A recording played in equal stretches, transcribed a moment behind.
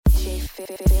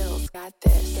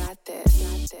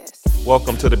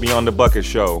Welcome to the Beyond the Bucket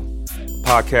Show, a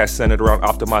podcast centered around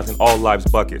optimizing all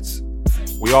lives' buckets.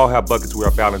 We all have buckets we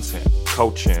are balancing: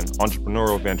 coaching,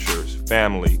 entrepreneurial ventures,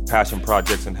 family, passion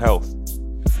projects, and health.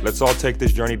 Let's all take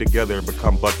this journey together and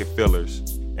become bucket fillers.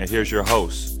 And here's your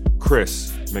host,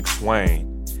 Chris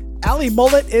McSwain. Allie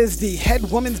Mullet is the head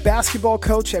women's basketball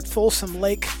coach at Folsom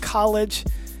Lake College,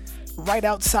 right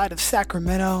outside of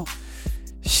Sacramento.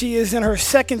 She is in her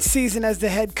second season as the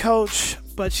head coach,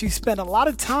 but she spent a lot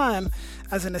of time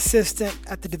as an assistant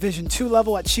at the Division II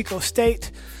level at Chico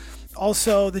State,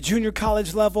 also the junior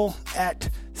college level at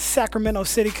Sacramento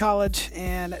City College,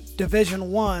 and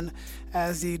Division I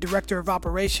as the director of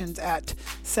operations at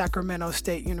Sacramento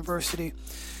State University.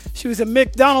 She was a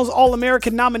McDonald's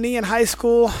All-American nominee in high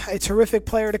school, a terrific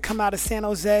player to come out of San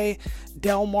Jose,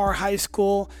 Del Mar High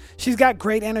School. She's got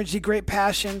great energy, great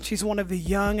passion. She's one of the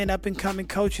young and up-and-coming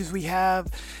coaches we have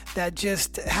that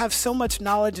just have so much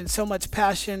knowledge and so much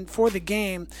passion for the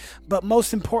game, but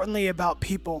most importantly about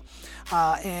people.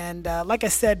 Like I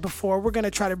said before, we're going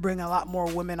to try to bring a lot more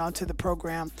women onto the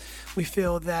program. We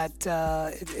feel that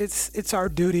it's our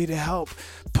duty to help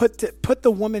put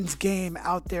the women's game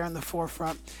out there in the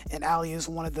forefront, and Allie is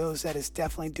one of those that is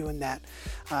definitely doing that.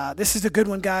 This is a good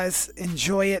one, guys.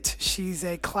 Enjoy it. She's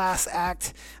a class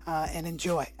act, and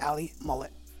enjoy Allie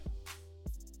Mullet.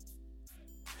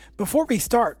 Before we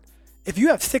start, if you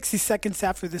have 60 seconds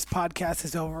after this podcast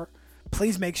is over,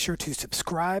 please make sure to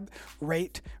subscribe,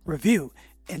 rate, review,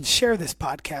 and share this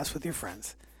podcast with your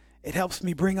friends. It helps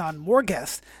me bring on more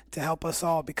guests to help us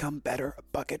all become better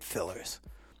bucket fillers.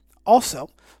 Also,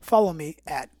 follow me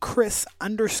at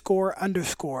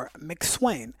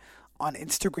Chris__McSwain on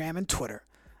Instagram and Twitter.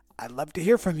 I'd love to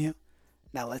hear from you.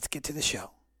 Now let's get to the show.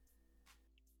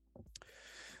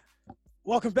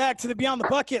 Welcome back to the Beyond the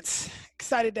Buckets.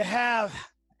 Excited to have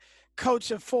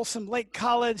coach of Folsom Lake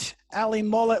College, Allie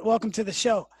Mullet. Welcome to the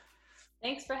show.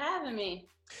 Thanks for having me.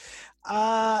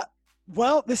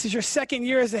 Well, this is your second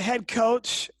year as a head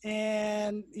coach,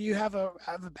 and you have a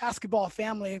basketball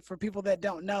family. For people that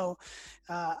don't know,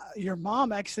 your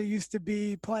mom actually used to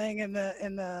be playing in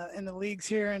the leagues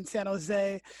here in San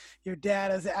Jose. Your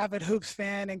dad is an avid hoops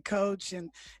fan and coach,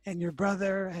 and your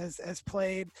brother has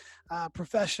played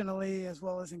professionally as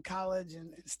well as in college,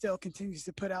 and still continues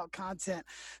to put out content.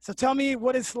 So tell me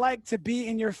what it's like to be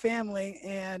in your family,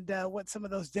 and what some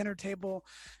of those dinner table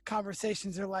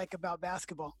conversations are like about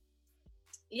basketball.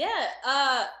 Yeah,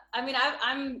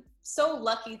 I'm so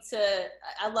lucky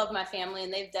I love my family,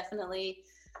 and they've definitely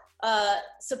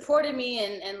supported me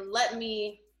and let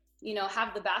me,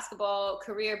 have the basketball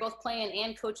career, both playing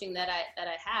and coaching that I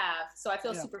have. So I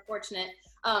feel super fortunate.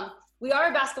 We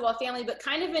are a basketball family, but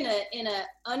kind of in a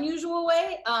unusual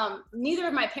way. Neither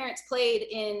of my parents played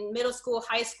in middle school,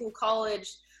 high school,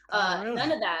 college, really?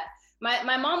 None of that.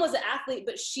 My mom was an athlete,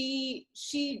 but she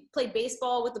played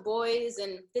baseball with the boys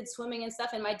and did swimming and stuff.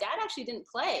 And my dad actually didn't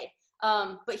play,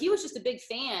 but he was just a big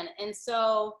fan. And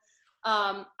so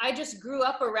I just grew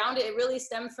up around it. It really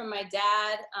stemmed from my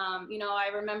dad. I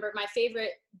remember my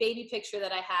favorite baby picture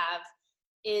that I have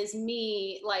is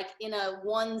me like in a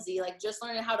onesie, like just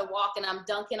learning how to walk, and I'm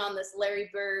dunking on this Larry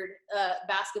Bird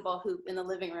basketball hoop in the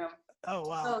living room. Oh,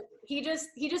 wow. So he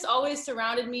just always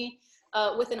surrounded me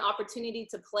with an opportunity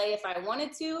to play if I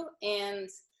wanted to. And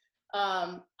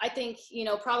I think,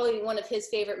 probably one of his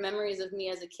favorite memories of me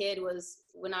as a kid was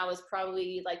when I was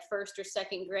probably like first or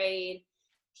second grade.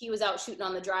 He was out shooting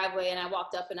on the driveway, and I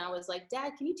walked up and I was like,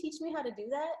 "Dad, can you teach me how to do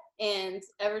that?" And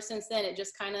ever since then, it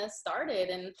just kind of started.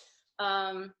 And,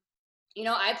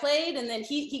 I played, and then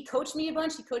he coached me a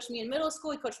bunch. He coached me in middle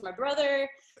school. He coached my brother.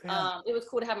 Yeah. It was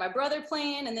cool to have my brother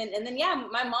playing. And then,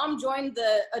 my mom joined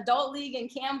the adult league in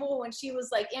Campbell when she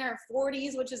was like in her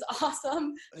 40s, which is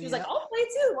awesome. She was like, "I'll play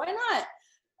too. Why not?"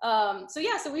 So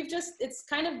it's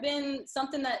kind of been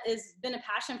something that has been a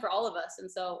passion for all of us. And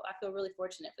so I feel really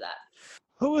fortunate for that.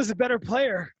 Who was the better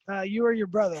player, you or your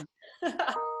brother?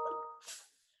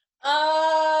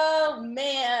 Oh,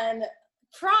 man.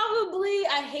 Probably,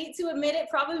 I hate to admit it,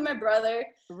 probably my brother.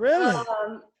 Really?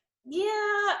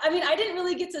 Yeah. I didn't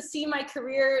really get to see my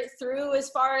career through as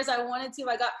far as I wanted to.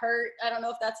 I got hurt. I don't know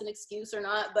if that's an excuse or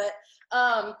not, but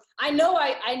I know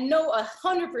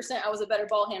 100% I was a better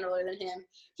ball handler than him.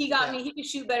 He got me. He could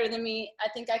shoot better than me. I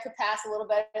think I could pass a little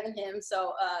better than him.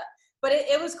 So, but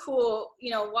it was cool,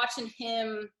 watching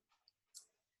him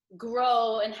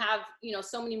grow and have,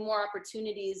 so many more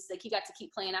opportunities. Like, he got to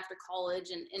keep playing after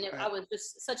college, and I was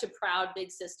just such a proud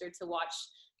big sister to watch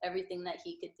everything that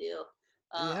he could do.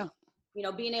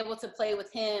 Being able to play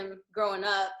with him growing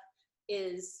up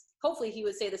is, hopefully he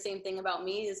would say the same thing about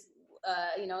me, is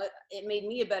it made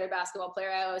me a better basketball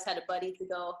player. I always had a buddy to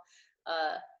go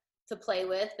to play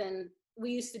with, and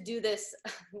we used to do this.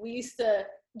 We used to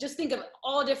just think of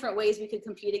all different ways we could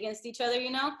compete against each other,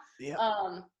 Yeah.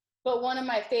 But one of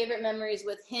my favorite memories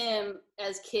with him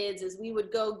as kids is we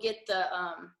would go get the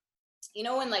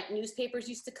when like newspapers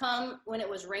used to come when it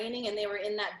was raining, and they were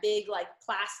in that big like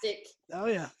plastic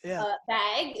bag.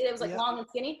 It was like long and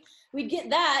skinny. We'd get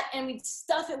that and we'd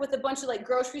stuff it with a bunch of like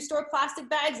grocery store plastic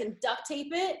bags and duct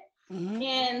tape it. Mm-hmm.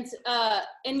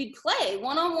 And we'd play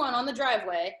one-on-one on the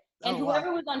driveway, and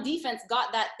whoever was on defense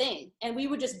got that thing, and we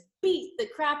would just beat the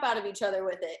crap out of each other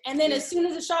with it. And then as soon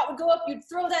as a shot would go up, you'd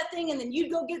throw that thing, and then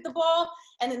you'd go get the ball,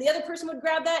 and then the other person would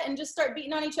grab that and just start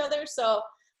beating on each other. So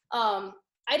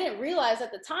I didn't realize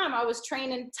at the time I was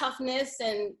training toughness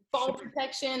and ball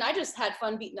protection. I just had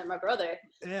fun beating at my brother.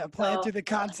 Yeah, playing through the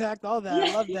contact, all that.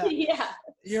 I love that.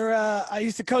 Yeah. I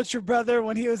used to coach your brother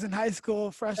when he was in high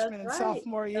school, freshman and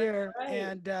sophomore year, right.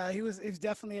 and he was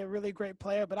definitely a really great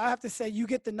player. But I have to say, you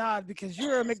get the nod because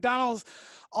you're a McDonald's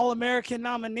All-American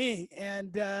nominee,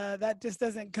 and that just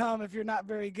doesn't come if you're not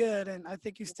very good. And I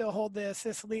think you still hold the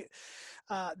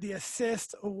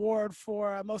assist award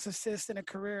for most assists in a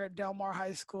career at Del Mar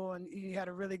High School, and you had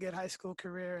a really good high school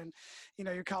career. And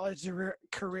your college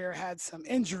career had some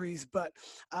injuries, but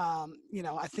I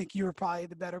think you were probably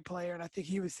the better player, and I think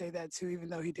he would say that too, even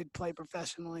though he did play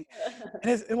professionally.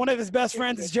 And one of his best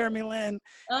friends is Jeremy Lin.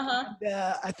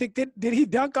 I think did he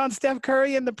dunk on Steph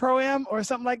Curry in the Pro-Am or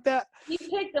something like that? He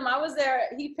picked him. I was there.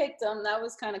 He picked him. That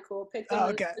was kind of cool. Picked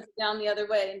him down the other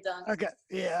way and dunked. Okay.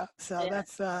 Yeah. So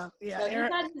that's So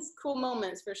Aaron, he had his cool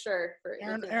moments for sure.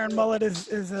 Aaron Mullet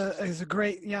is a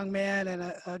great young man and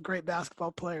a great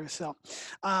basketball player. So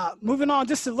moving on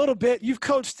just a little bit, you've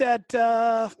coached at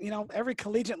every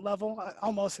collegiate level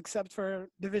almost except for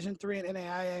Division III and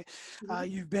NAIA.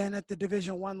 You've been at the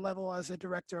Division I level as a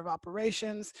director of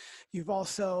operations. You've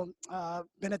also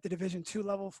been at the Division II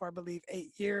level for I believe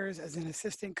 8 years as an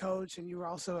assistant coach, and you were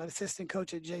also an assistant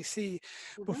coach at JC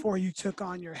before you took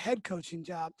on your head coaching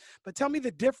job. But tell me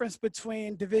the difference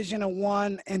between Division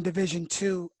I and Division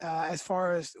II as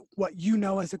far as what you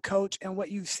know as a coach and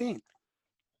what you've seen.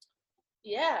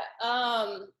 Yeah,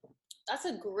 that's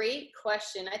a great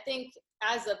question. I think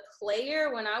as a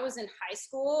player, when I was in high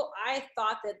school, I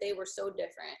thought that they were so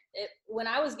different. When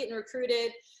I was getting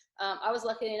recruited, I was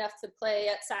lucky enough to play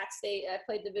at Sac State. I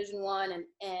played Division I,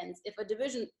 and if a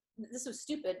division, this was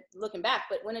stupid looking back,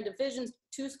 but when a Division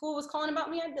II school was calling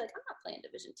about me, I'd be like, I'm not playing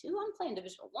Division II, I'm playing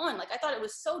Division I. Like, I thought it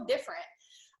was so different.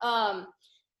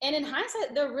 And in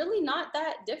hindsight, they're really not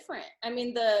that different. I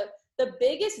mean, the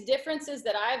biggest differences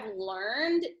that I've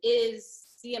learned is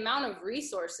the amount of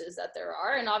resources that there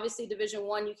are. And obviously Division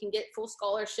I, you can get full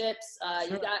scholarships.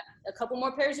 You got a couple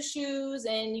more pairs of shoes,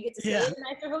 and you get to stay in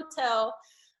a nicer hotel.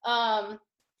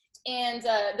 And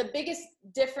the biggest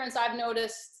difference I've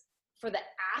noticed for the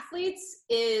athletes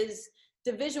is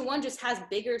Division I just has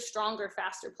bigger, stronger,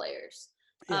 faster players.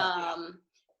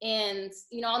 And,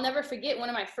 I'll never forget one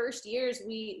of my first years,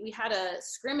 we had a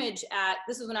scrimmage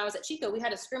this is when I was at Chico, we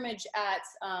had a scrimmage at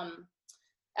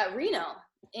Reno,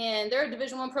 and they're a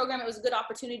Division I program. It was a good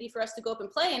opportunity for us to go up and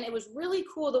play. And it was really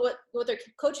cool what their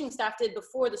coaching staff did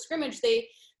before the scrimmage. They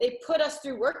put us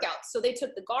through workouts. So they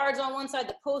took the guards on one side,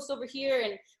 the posts over here,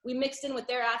 and we mixed in with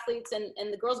their athletes, and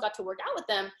the girls got to work out with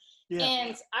them. Yeah.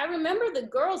 And I remember the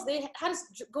girls, they had us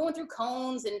going through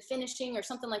cones and finishing or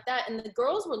something like that. And the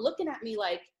girls were looking at me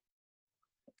like,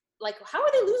 how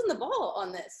are they losing the ball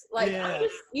on this? Like,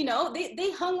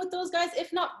 they hung with those guys,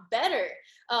 if not better,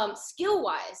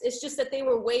 skill-wise. It's just that they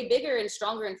were way bigger and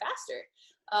stronger and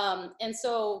faster. And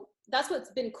so that's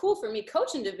what's been cool for me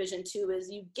coaching Division II is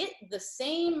you get the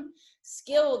same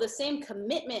skill, the same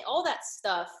commitment, all that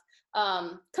stuff,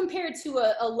 compared to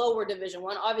a lower Division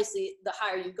I. Obviously, the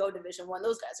higher you go Division I,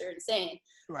 those guys are insane.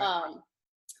 Right.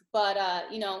 But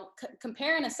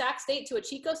comparing a Sac State to a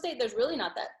Chico State, there's really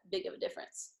not that big of a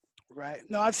difference. Right.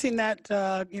 No, I've seen that,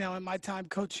 in my time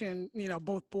coaching,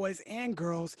 both boys and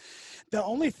girls. The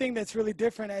only thing that's really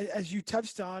different, as you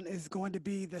touched on, is going to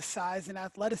be the size and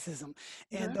athleticism.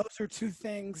 And those are two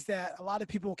things that a lot of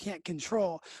people can't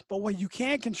control. But what you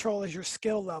can control is your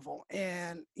skill level.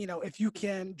 And, if you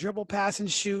can dribble, pass,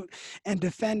 and shoot and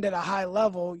defend at a high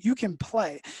level, you can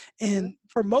play. And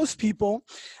for most people,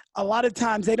 a lot of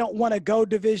times they don't want to go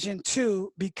Division II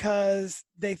because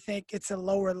they think it's a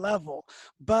lower level,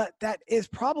 but that is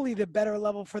probably the better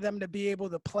level for them to be able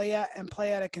to play at and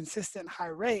play at a consistent high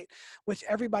rate, which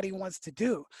everybody wants to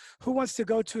do. Who wants to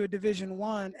go to a Division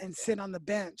I and sit on the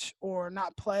bench or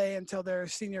not play until their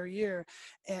senior year?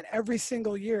 And every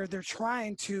single year they're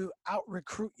trying to out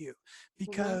recruit you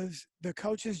because the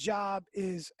coach's job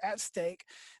is at stake.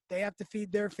 They have to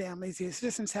feed their families. The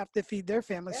assistants have to feed their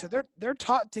families. Yeah. So they're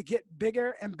taught to get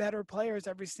bigger and better players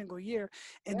every single year.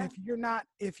 And Yeah.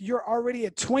 if you're already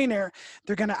a tweener,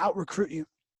 they're going to out recruit you.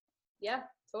 Yeah,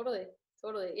 totally.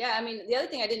 Yeah. I mean, the other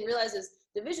thing I didn't realize is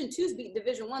Division IIs beat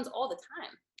Division I's all the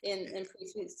time in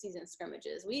preseason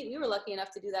scrimmages. We were lucky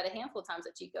enough to do that a handful of times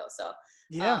at Chico. So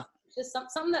yeah, it's just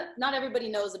something that not everybody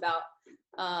knows about.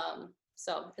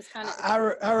 So it's kind of.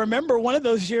 I remember one of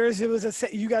those years. It was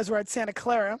you guys were at Santa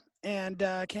Clara and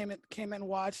came in and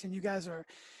watched, and you guys were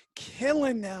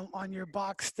killing them on your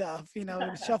box stuff. You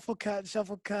know, shuffle cut,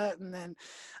 and then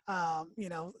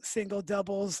single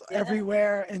doubles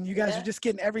everywhere, and you guys were just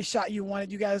getting every shot you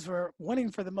wanted. You guys were winning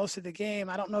for the most of the game.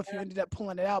 I don't know if you ended up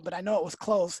pulling it out, but I know it was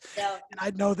close. Yeah. And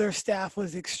I know their staff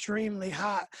was extremely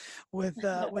hot with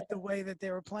the way that they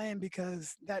were playing,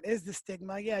 because that is the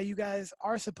stigma. Yeah, you guys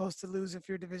are supposed to lose if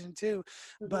you're Division II,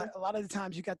 but a lot of the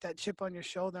times you got that chip on your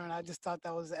shoulder, and I just thought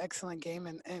that was an excellent game.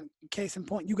 And case in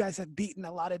point, you guys have beaten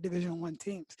a lot of Division I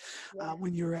teams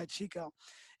when you were at Chico.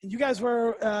 And you guys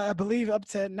were, I believe, up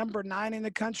to number 9 in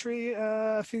the country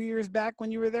a few years back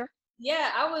when you were there.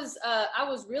 Yeah, I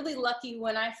was really lucky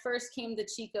when I first came to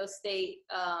Chico State.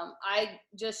 I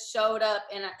just showed up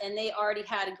and they already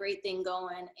had a great thing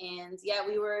going. And yeah,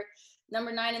 we were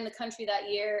number 9 in the country that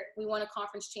year. We won a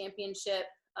conference championship.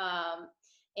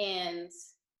 And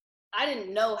I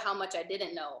didn't know how much I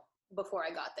didn't know before I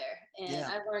got there. And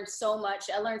I learned so much.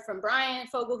 I learned from Brian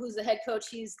Fogel, who's the head coach.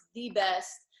 He's the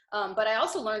best. But I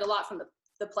also learned a lot from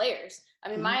the players. I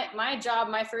mean, my job,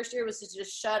 my first year was to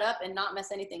just shut up and not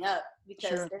mess anything up,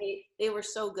 because they were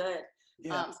so good.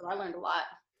 Yeah. So I learned a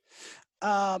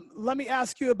lot. Let me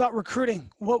ask you about recruiting.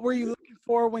 What were you looking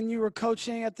for when you were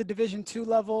coaching at the Division II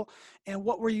level, and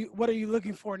what are you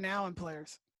looking for now in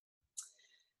players?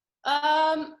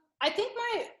 I think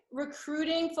my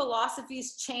recruiting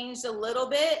philosophies changed a little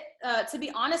bit. To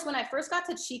be honest, when I first got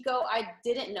to Chico, I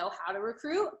didn't know how to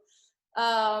recruit.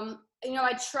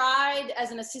 I tried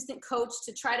as an assistant coach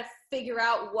to try to figure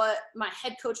out what my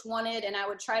head coach wanted, and I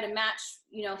would try to match,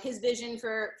 his vision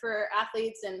for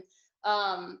athletes. And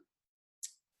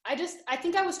I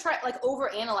think I was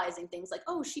over analyzing things, like,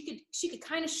 oh, she could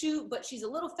kind of shoot, but she's a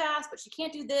little fast, but she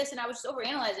can't do this. And I was just over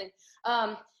analyzing.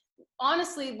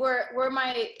 Honestly, where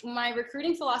my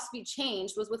recruiting philosophy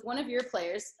changed was with one of your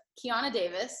players, Kiana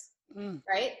Davis,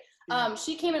 right? Yeah.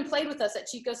 She came and played with us at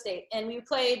Chico State, and we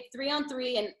played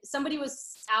 3-on-3, and somebody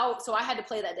was out, so I had to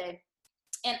play that day.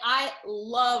 And I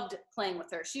loved playing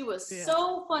with her. She was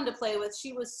so fun to play with.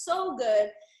 She was so good.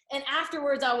 And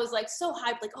afterwards, I was like so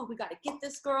hyped, like, oh, we got to get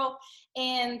this girl.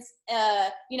 And,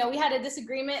 we had a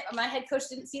disagreement. My head coach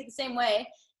didn't see it the same way.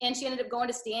 And she ended up going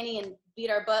to Stanny and beat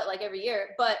our butt like every year.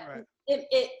 But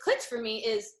it clicked for me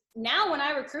is now when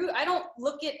I recruit, I don't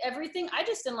look at everything. I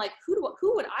just am like, who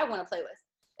would I want to play with?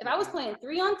 If I was playing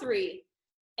 3-on-3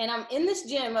 and I'm in this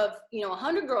gym of,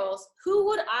 100 girls, who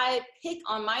would I pick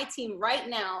on my team right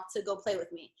now to go play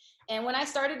with me? And when I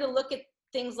started to look at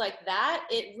things like that,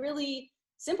 it really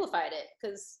simplified it,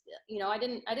 because, I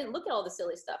didn't look at all the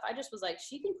silly stuff. I just was like,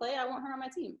 she can play. I want her on my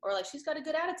team. Or like, she's got a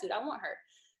good attitude. I want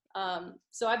her.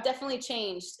 So I've definitely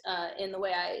changed in the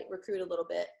way I recruit a little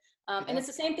bit. And it's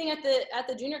the same thing at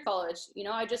the junior college.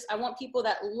 I want people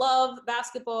that love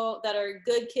basketball, that are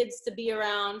good kids to be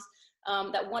around,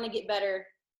 that want to get better.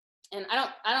 And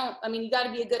you got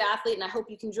to be a good athlete, and I hope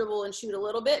you can dribble and shoot a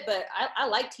little bit, but I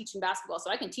like teaching basketball,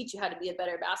 so I can teach you how to be a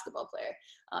better basketball player.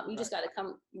 You just got to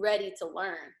come ready to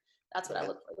learn. That's what I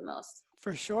look for the most.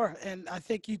 For sure. And I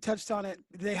think you touched on it.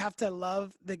 They have to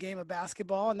love the game of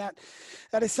basketball. And that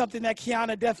is something that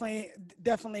Kiana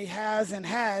definitely has and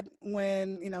had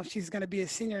when, she's going to be a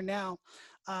senior now.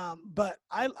 But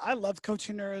I loved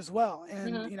coaching her as well.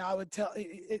 And, I would tell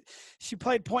she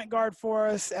played point guard for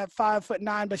us at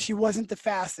 5'9", but she wasn't the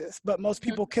fastest, but most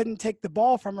people couldn't take the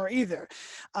ball from her either.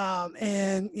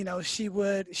 And, she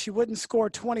wouldn't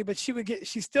score 20, but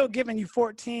she's still giving you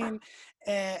 14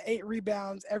 and 8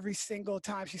 rebounds every single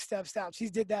time she steps out. She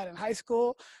did that in high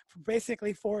school for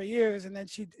basically 4 years. And then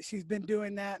she's been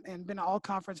doing that and been an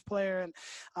all-conference player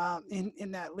and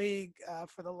in that league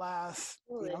for the last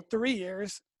 3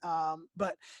 years.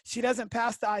 But she doesn't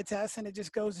pass the eye test, and it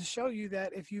just goes to show you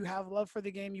that if you have love for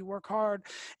the game, you work hard,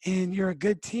 and you're a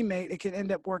good teammate, it can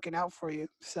end up working out for you.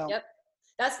 So yep.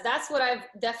 That's what I've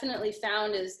definitely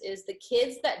found is the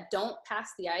kids that don't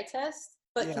pass the eye test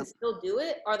but can still do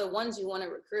it are the ones you want to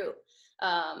recruit.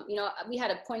 We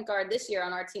had a point guard this year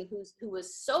on our team who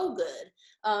was so good.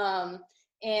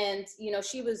 And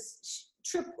she was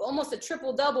almost a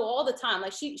triple double all the time.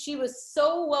 Like she was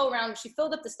so well rounded. She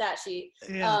filled up the stat sheet.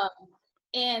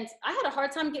 And I had a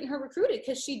hard time getting her recruited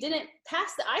because she didn't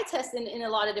pass the eye test in a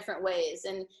lot of different ways.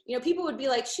 And, you know, people would be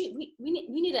like, we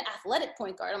need an athletic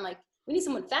point guard. I'm like, we need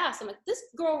someone fast. I'm like, this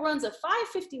girl runs a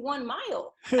 5:51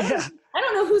 mile. I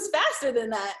don't know who's faster than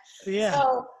that. Yeah.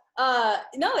 So,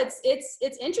 no,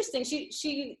 it's interesting.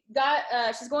 She's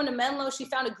going to Menlo. She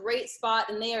found a great spot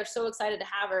and they are so excited to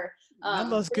have her.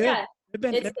 Menlo's good.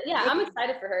 Yeah, I'm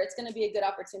excited for her. It's going to be a good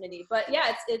opportunity. But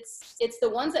yeah, it's the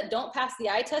ones that don't pass the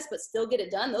eye test but still get it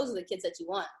done. Those are the kids that you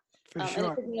want. For sure.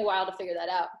 And it took me a while to figure that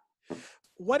out.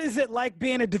 What is it like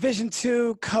being a Division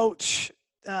II coach?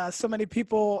 So many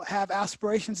people have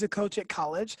aspirations to coach at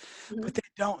college, but they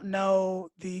don't know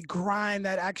the grind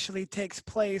that actually takes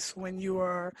place when you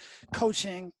are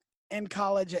coaching in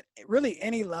college at really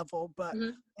any level, but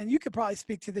and you could probably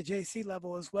speak to the JC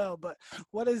level as well. But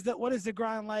what is the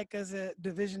grind like as a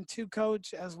Division II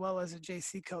coach as well as a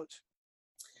JC coach?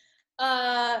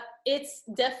 It's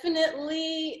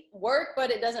definitely work,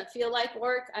 but it doesn't feel like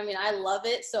work. I mean, I love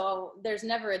it. So there's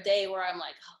never a day where I'm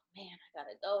like, oh man, I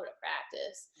gotta go to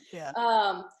practice. Yeah.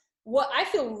 What I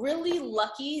feel really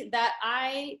lucky that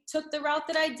I took the route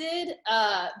that I did,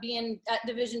 being at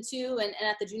Division II and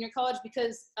at the junior college,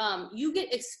 because you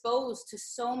get exposed to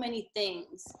so many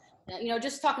things. You know,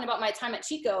 just talking about my time at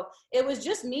Chico, it was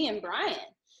just me and Brian.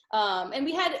 And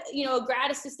we had, you know, a grad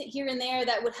assistant here and there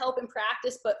that would help in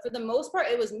practice, but for the most part,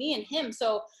 it was me and him.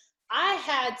 So I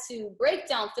had to break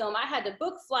down film. I had to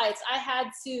book flights. I had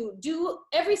to do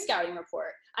every scouting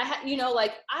report.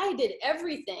 I did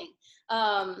everything.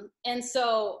 And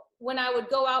so when I would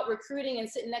go out recruiting and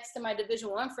sitting next to my Division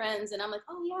I friends, and I'm like,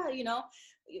 oh yeah, you know,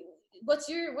 what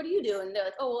do you do? And they're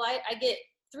like, oh, well, I get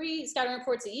 3 scouting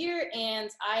reports a year and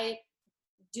I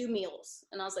do meals.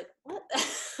 And I was like, what?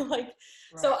 Right.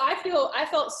 So I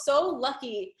felt so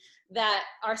lucky that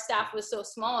our staff was so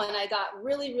small and I got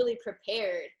really, really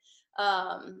prepared.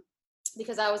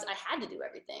 Because I had to do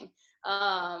everything.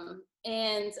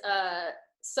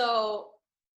 So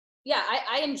yeah,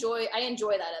 I enjoy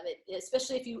that of it,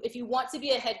 especially if you want to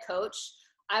be a head coach.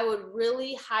 I would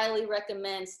really highly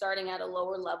recommend starting at a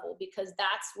lower level because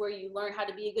that's where you learn how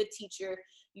to be a good teacher.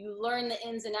 You learn the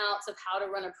ins and outs of how to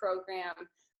run a program.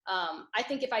 I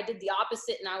think if I did the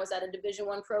opposite and I was at a Division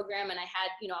I program and I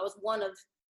had, you know, I was one of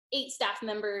 8 staff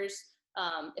members,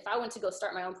 if I went to go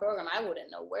start my own program, I wouldn't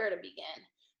know where to begin.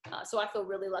 So I feel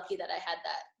really lucky that I had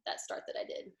that start that I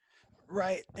did.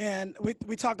 Right. And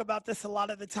we talk about this a lot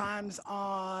of the times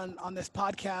on this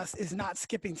podcast, is not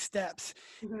skipping steps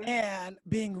and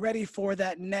being ready for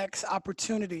that next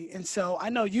opportunity. And so I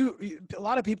know a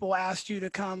lot of people asked you to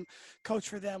come coach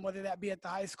for them, whether that be at the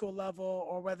high school level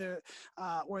or whether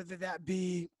that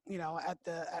be, you know, at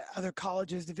other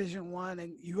colleges, Division I,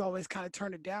 and you always kind of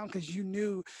turned it down because you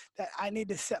knew that I need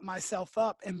to set myself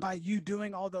up. And by you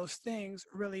doing all those things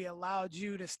really allowed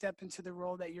you to step into the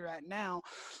role that you're at now,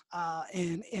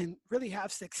 and really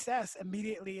have success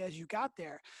immediately as you got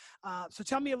there. So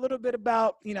tell me a little bit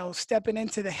about, you know, stepping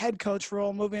into the head coach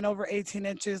role, moving over 18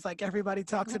 inches like everybody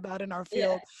talks about in our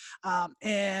field,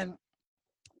 and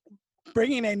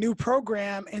bringing a new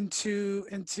program into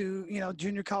you know,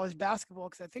 junior college basketball,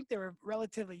 because I think they were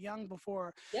relatively young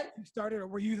before you started, or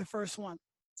were you the first one?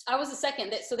 I was the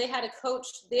second. So they had a coach.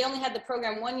 They only had the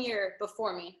program 1 year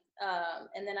before me,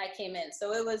 and then I came in.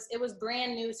 So it was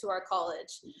brand new to our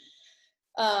college.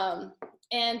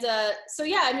 So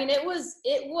yeah, I mean, I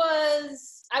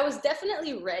was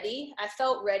definitely ready. I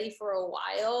felt ready for a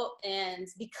while. And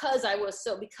because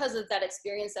of that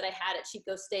experience that I had at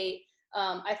Chico State,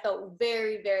 I felt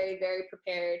very, very, very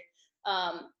prepared.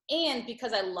 And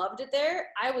because I loved it there,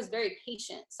 I was very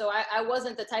patient. So I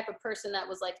wasn't the type of person that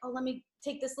was like, oh, let me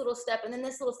take this little step and then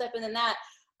this little step and then that.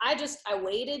 I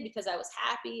waited because I was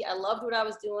happy. I loved what I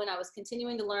was doing. I was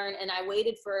continuing to learn, and I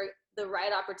waited for the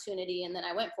right opportunity, and then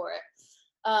I went for it.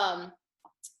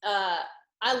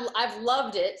 I've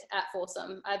loved it at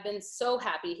Folsom. I've been so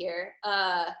happy here.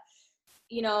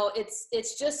 You know,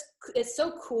 it's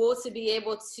so cool to be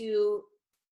able to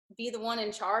be the one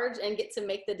in charge and get to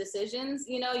make the decisions.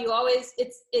 You know,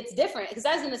 it's different because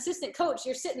as an assistant coach,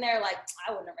 you're sitting there like,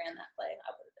 I wouldn't have ran that play.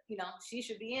 You know, she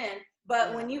should be in.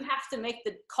 But when you have to make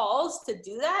the calls to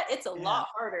do that, it's a lot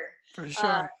harder. For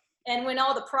sure. And when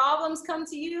all the problems come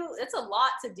to you, it's a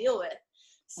lot to deal with.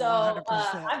 So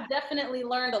I've definitely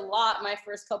learned a lot my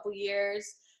first couple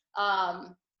years.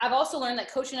 I've also learned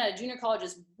that coaching at a junior college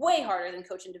is way harder than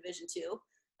coaching Division II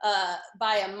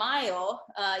by a mile.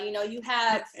 You know, you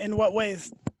have... In what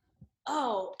ways?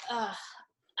 I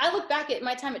look back at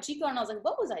my time at Chico and I was like,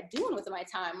 what was I doing with my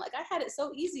time? Like, I had it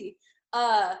so easy.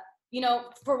 You know,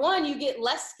 for one, you get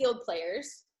less skilled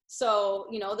players. So,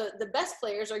 the best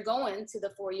players are going to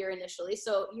the 4-year initially.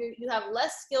 So you have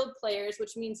less skilled players,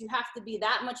 which means you have to be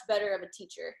that much better of a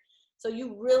teacher. So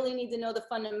you really need to know the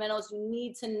fundamentals. You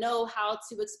need to know how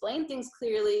to explain things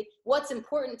clearly, what's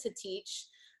important to teach.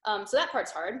 So that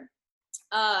part's hard.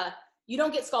 You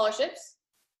don't get scholarships.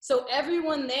 So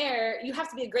everyone there, you have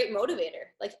to be a great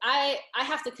motivator. Like I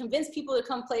have to convince people to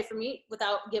come play for me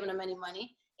without giving them any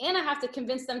money. And I have to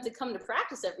convince them to come to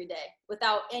practice every day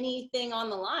without anything on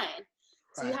the line.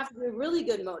 So you have to be a really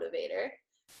good motivator.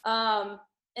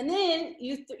 And then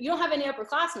you don't have any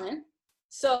upperclassmen.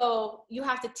 So you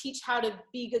have to teach how to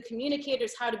be good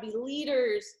communicators, how to be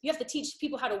leaders. You have to teach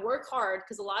people how to work hard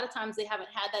because a lot of times they haven't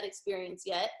had that experience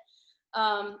yet.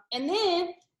 And then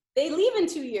they leave in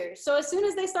 2 years. So as soon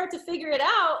as they start to figure it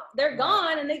out, they're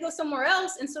gone and they go somewhere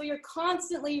else. And so you're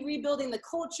constantly rebuilding the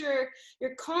culture.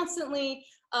 You're constantly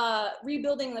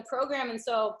rebuilding the program. And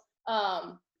so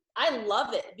I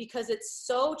love it because it's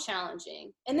so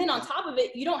challenging. And then on top of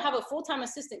it, you don't have a full-time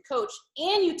assistant coach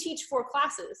and you teach 4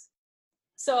 classes.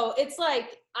 So it's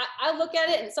like, I look at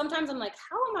it and sometimes I'm like,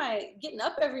 how am I getting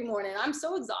up every morning? I'm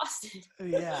so exhausted.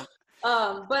 Yeah.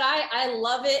 But I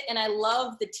love it. And I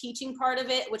love the teaching part of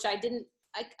it, which I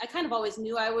kind of always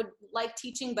knew I would like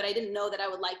teaching, but I didn't know that I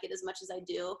would like it as much as I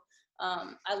do.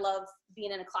 I love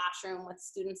being in a classroom with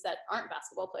students that aren't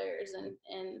basketball players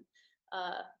and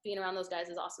being around those guys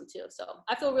is awesome too. So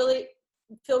I feel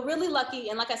really lucky.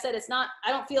 And like I said,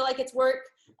 I don't feel like it's work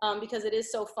because it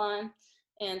is so fun.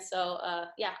 And so,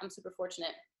 I'm super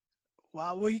fortunate.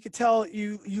 Wow. Well, you could tell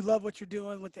you love what you're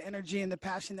doing with the energy and the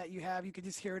passion that you have. You could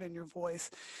just hear it in your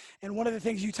voice. And one of the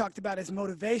things you talked about is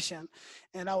motivation.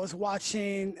 And I was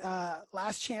watching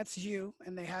Last Chance U,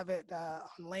 and they have it on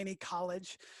Laney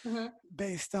College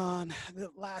based on the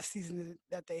last season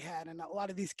that they had. And a lot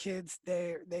of these kids,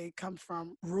 they come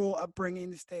from rural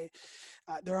upbringings.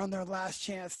 They're on their last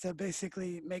chance to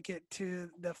basically make it to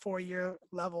the 4-year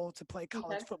level to play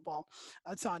college football.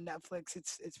 It's on Netflix.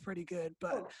 It's pretty good.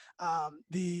 But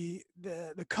the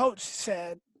coach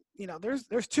said,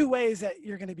 there's 2 ways that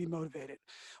you're going to be motivated,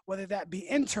 whether that be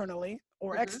internally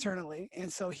or externally.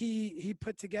 And so he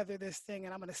put together this thing,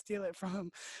 and I'm going to steal it from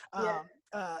him.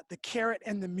 The carrot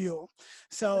and the mule.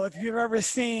 So if you've ever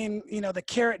seen, the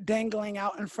carrot dangling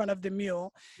out in front of the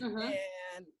mule, and,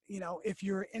 if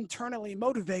you're internally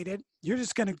motivated, you're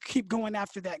just going to keep going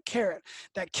after that carrot.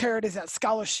 That carrot is that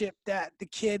scholarship that the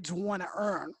kids want to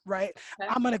earn, right? Okay.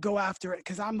 I'm going to go after it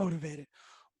because I'm motivated.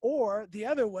 Or the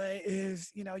other way is,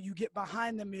 you get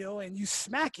behind the mule and you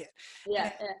smack it.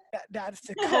 Yeah. That's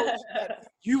the coach.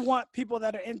 You want people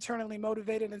that are internally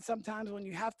motivated. And sometimes when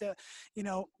you have to,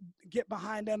 get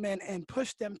behind them and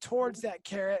push them towards that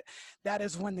carrot, that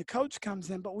is when the coach comes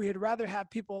in. But we'd rather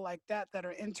have people like that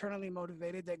are internally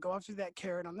motivated, that go after that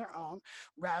carrot on their own,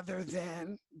 rather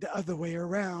than the other way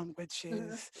around, which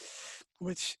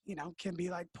can be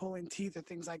like pulling teeth or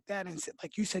things like that. And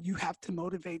like you said, you have to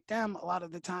motivate them a lot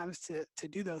of the times to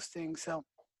do those things. So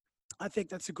I think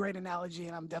that's a great analogy,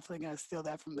 and I'm definitely going to steal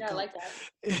that from the coach. I like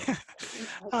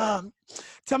that.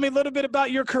 Tell me a little bit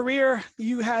about your career.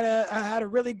 You had a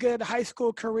really good high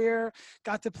school career,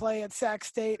 got to play at Sac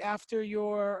State after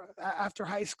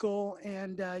high school,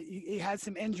 and you had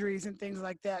some injuries and things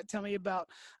like that. Tell me about,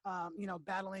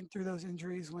 battling through those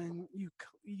injuries when you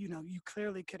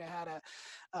clearly could have had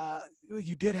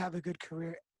you did have a good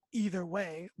career either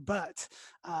way, but,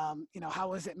 how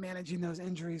was it managing those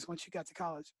injuries once you got to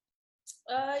college?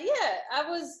 I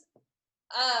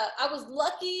was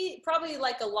lucky, probably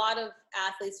like a lot of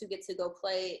athletes who get to go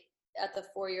play at the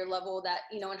 4-year level, that,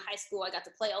 in high school I got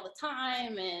to play all the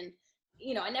time, and,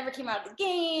 I never came out of the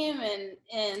game.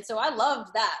 And so I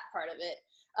loved that part of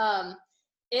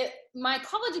it. My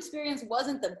college experience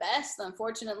wasn't the best,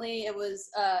 unfortunately. It was,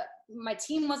 my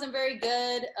team wasn't very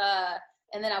good.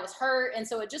 And then I was hurt. And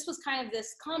so it just was kind of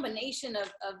this combination of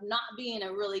not being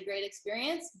a really great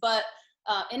experience, but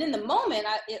and in the moment,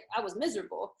 I was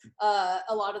miserable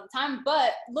a lot of the time.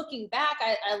 But looking back,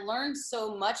 I learned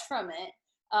so much from it.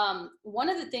 One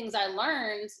of the things I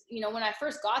learned, when I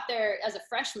first got there as a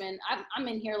freshman, I'm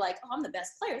in here like, oh, I'm the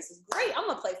best player. This is great. I'm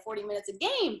going to play 40 minutes a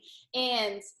game.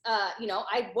 And,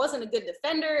 I wasn't a good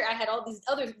defender. I had all these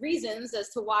other reasons as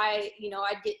to why,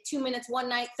 I'd get 2 minutes one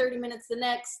night, 30 minutes the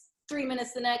next, 3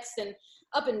 minutes the next, and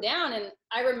up and down. And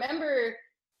I remember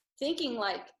thinking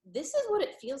like, this is what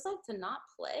it feels like to not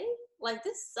play. Like,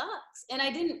 this sucks. And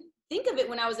I didn't think of it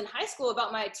when I was in high school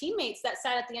about my teammates that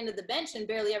sat at the end of the bench and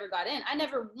barely ever got in. I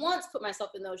never once put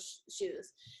myself in those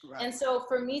shoes. Right. And so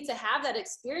for me to have that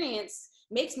experience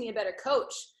makes me a better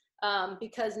coach.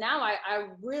 because now I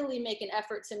really make an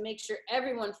effort to make sure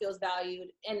everyone feels valued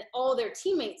and all their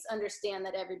teammates understand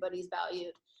that everybody's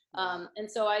valued. And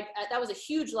so that was a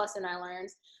huge lesson I learned.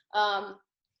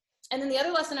 And then the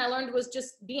other lesson I learned was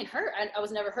just being hurt. I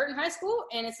was never hurt in high school,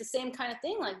 and it's the same kind of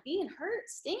thing. Like, being hurt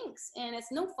stinks, and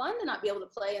it's no fun to not be able to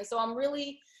play. And so I'm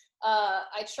really,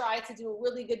 I try to do a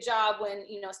really good job when,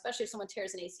 especially if someone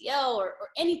tears an ACL or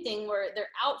anything where they're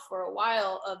out for a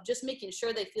while, of just making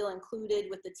sure they feel included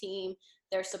with the team,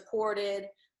 they're supported.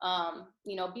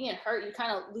 Being hurt, you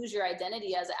kind of lose your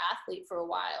identity as an athlete for a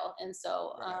while. And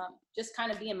so just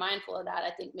kind of being mindful of that,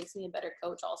 I think, makes me a better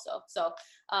coach also. So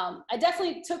I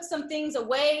definitely took some things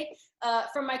away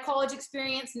from my college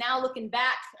experience. Now looking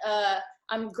back,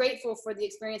 I'm grateful for the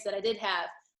experience that I did have.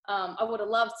 I would have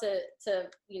loved to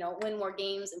win more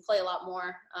games and play a lot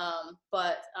more.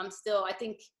 But I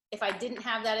think if I didn't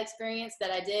have that experience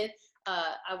that I did,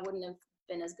 I wouldn't have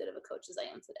been as good of a coach as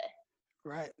I am today.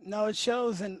 Right. No, it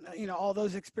shows. And, all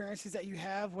those experiences that you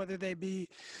have, whether they be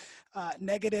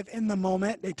negative in the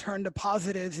moment, they turn to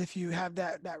positives if you have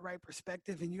that right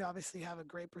perspective. And you obviously have a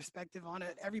great perspective on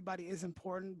it. Everybody is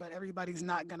important, but everybody's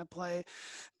not going to play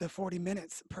the 40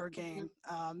 minutes per game.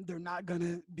 They're not going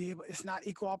to be able, it's not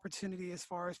equal opportunity as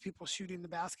far as people shooting the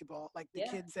basketball. Like, the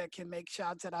kids that can make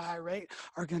shots at a high rate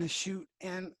are going to shoot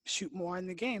more in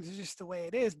the games. It's just the way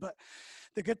it is. But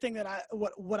the good thing that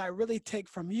what I really take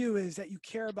from you is that you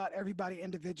care about everybody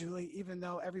individually, even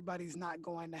though everybody's not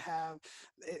going to have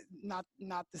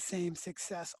not the same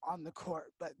success on the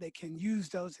court, but they can use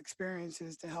those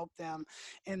experiences to help them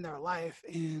in their life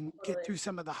and get through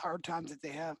some of the hard times that they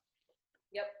have.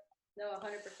 Yep. No,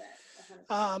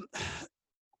 100%.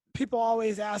 People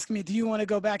always ask me, do you want to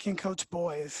go back and coach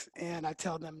boys? And I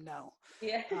tell them no.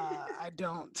 Yeah. I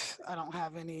don't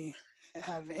have any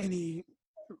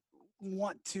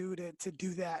want to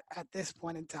do that at this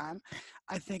point in time.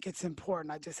 I think it's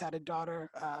important. I just had a daughter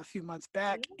a few months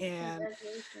back, and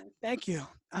thank you.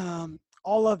 I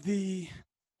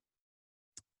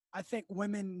think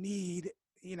women need,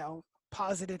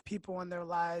 positive people in their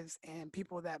lives and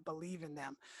people that believe in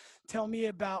them. Tell me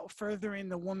about furthering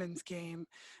the women's game,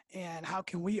 and how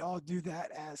can we all do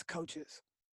that as coaches?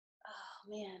 Oh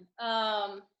man.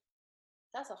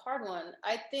 That's a hard one.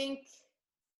 I think,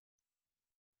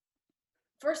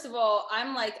 first of all,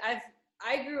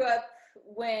 I grew up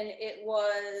when it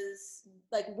was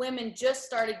like women just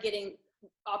started getting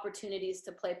opportunities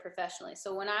to play professionally.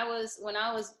 So when I was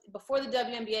before the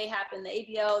WNBA happened, the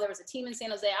ABL, there was a team in San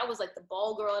Jose. I was like the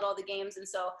ball girl at all the games. And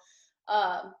so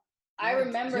I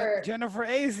remember Jennifer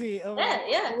Azzi.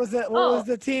 Yeah. What was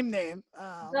the team name?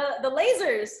 The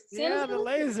Lasers. The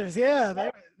Lasers.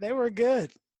 Yeah, they were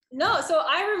good. No, so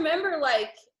I remember,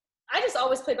 like, I just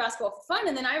always played basketball for fun.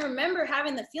 And then I remember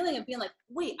having the feeling of being like,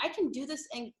 wait, I can do this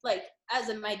and like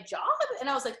as my job. And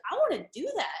I was like, I want to do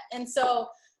that. And so,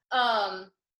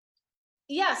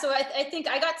 so I think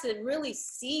I got to really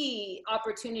see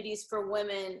opportunities for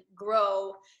women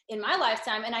grow in my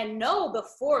lifetime. And I know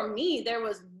before me, there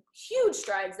was huge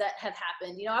strides that have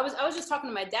happened. I was just talking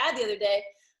to my dad the other day,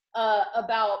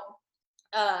 about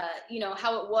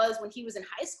how it was when he was in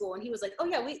high school, and he was like, oh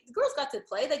yeah, the girls got to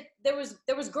play. Like, there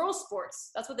was girls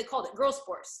sports. That's what they called it, girls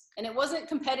sports. And it wasn't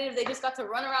competitive. They just got to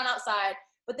run around outside,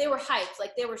 but they were hyped.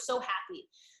 Like, they were so happy.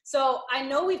 So I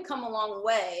know we've come a long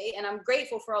way, and I'm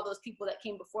grateful for all those people that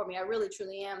came before me. I really,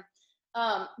 truly am.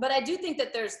 But I do think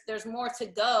that there's more to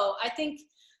go. I think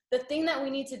the thing that we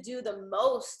need to do the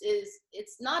most is,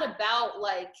 it's not about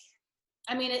like,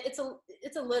 I mean, it's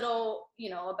a little,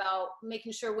 about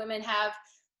making sure women have,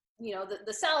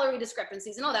 the salary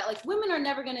discrepancies and all that. Like, women are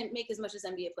never going to make as much as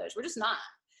NBA players. We're just not.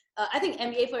 I think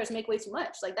NBA players make way too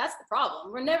much. Like, that's the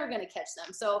problem. We're never going to catch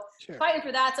them. So Fighting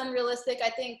for that's unrealistic.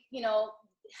 I think,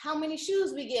 how many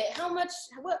shoes we get,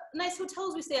 what nice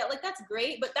hotels we stay at. Like, that's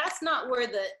great, but that's not where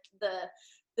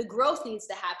the growth needs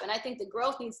to happen. I think the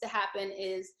growth needs to happen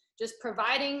is just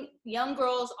providing young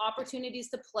girls opportunities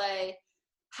to play,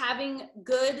 having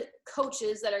good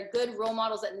coaches that are good role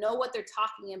models that know what they're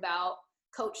talking about,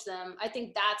 coach them. I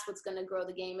think that's what's going to grow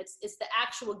the game. It's the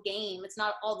actual game. It's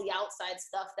not all the outside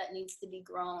stuff that needs to be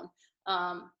grown.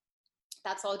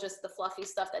 That's all just the fluffy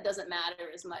stuff that doesn't matter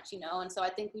as much, And so I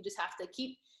think we just have to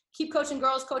keep coaching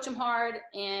girls, coach them hard,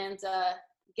 and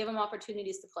give them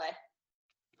opportunities to play.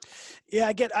 Yeah,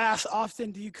 I get asked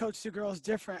often, do you coach the girls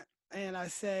different? And I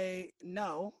say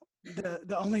no.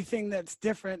 The only thing that's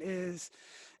different is,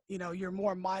 you're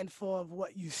more mindful of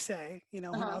what you say. When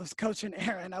I was coaching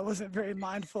Aaron, I wasn't very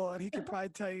mindful, and he could probably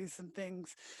tell you some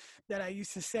things that I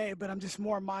used to say, but I'm just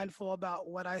more mindful about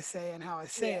what I say and how I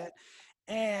say it.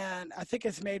 And I think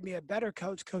it's made me a better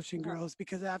coach coaching girls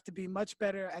because I have to be much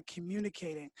better at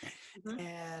communicating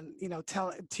and,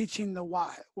 teaching the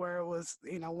why, where it was,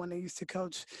 when I used to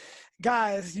coach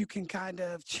guys, you can kind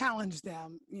of challenge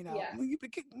them, Yeah. you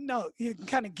can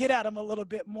kind of get at them a little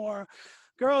bit more.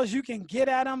 Girls, you can get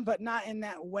at them, but not in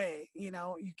that way.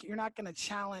 You're not going to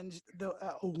challenge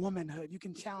a womanhood. You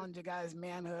can challenge a guy's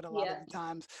manhood a lot of the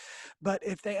times, but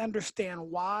if they understand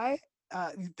why,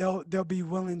 they'll be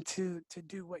willing to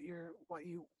do what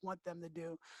you want them to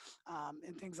do,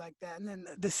 and things like that. And then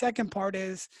the second part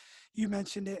is, you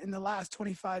mentioned it, in the last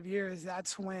 25 years,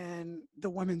 that's when the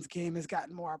women's game has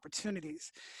gotten more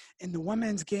opportunities, and the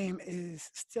women's game is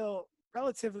still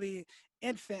relatively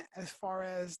infant as far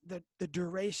as the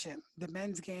duration. The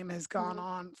men's game has gone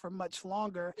on for much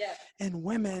longer, and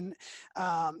women,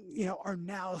 are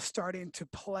now starting to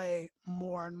play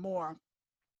more and more.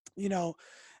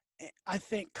 I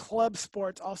think club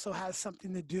sports also has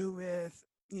something to do with,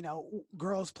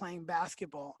 girls playing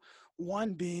basketball.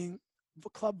 One being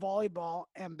club volleyball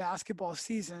and basketball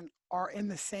season are in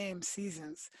the same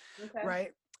seasons,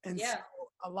 right? And so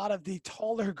a lot of the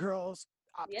taller girls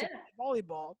opt to play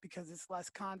volleyball because it's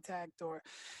less contact, or,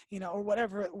 or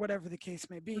whatever the case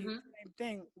may be. Same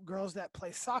thing, girls that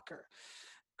play soccer.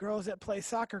 Girls that play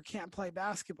soccer can't play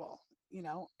basketball.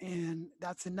 And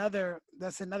that's another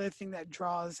thing that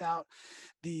draws out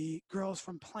the girls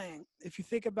from playing. If you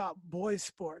think about boys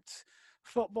sports,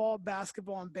 football,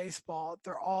 basketball, and baseball,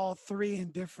 they're all three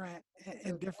in different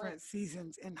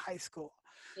seasons in high school.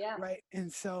 Right.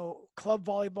 And so club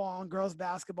volleyball and girls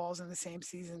basketball is in the same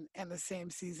season, and the same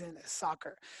season as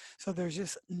soccer. So there's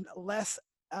just a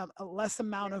less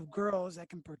amount of girls that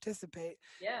can participate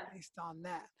based on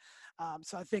that.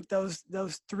 So I think those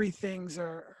three things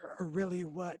are really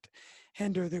what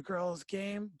hinder the girls'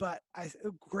 game. But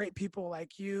great people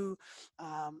like you,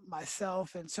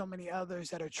 myself, and so many others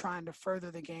that are trying to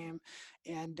further the game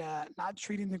and not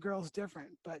treating the girls different,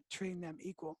 but treating them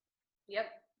equal.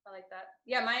 Yep, I like that.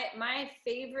 Yeah, my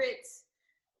favorite,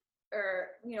 or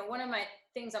one of my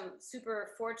things I'm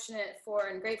super fortunate for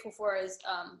and grateful for is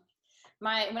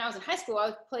when I was in high school,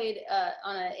 I played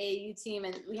on an AAU team,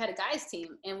 and we had a guys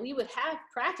team, and we would have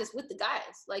practice with the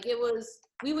guys. Like,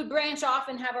 we would branch off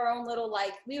and have our own little,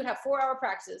 we would have 4-hour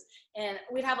practices, and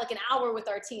we'd have an hour with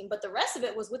our team, but the rest of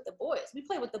it was with the boys. We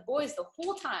played with the boys the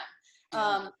whole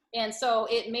time. And so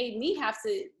it made me have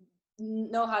to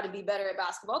know how to be better at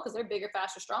basketball because they're bigger,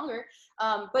 faster, stronger.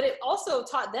 But it also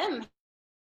taught them.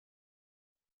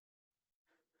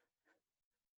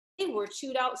 They were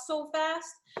chewed out so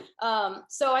fast.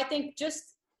 So I think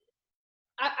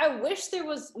I wish there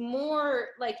was more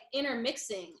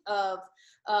intermixing of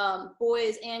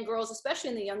boys and girls, especially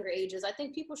in the younger ages. I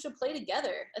think people should play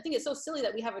together. I think it's so silly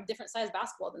that we have a different size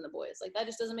basketball than the boys. That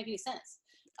just doesn't make any sense.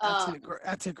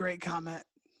 That's a great comment.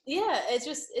 Yeah,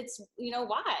 it's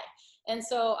why? And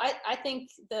so I think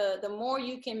the more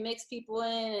you can mix people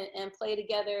in and play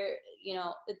together,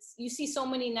 you see so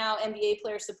many now NBA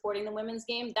players supporting the women's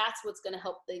game. That's what's going to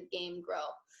help the game grow,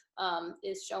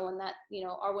 is showing that,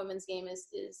 our women's game is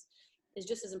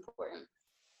just as important.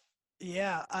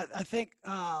 Yeah, I think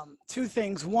two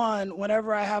things. One,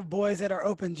 whenever I have boys that are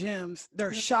open gyms,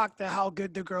 they're shocked at how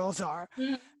good the girls are.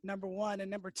 Number one.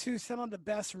 And number two, some of the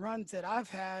best runs that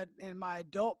I've had in my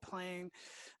adult playing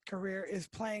career is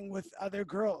playing with other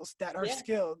girls that are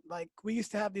skilled. We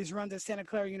used to have these runs at Santa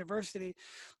Clara University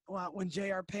when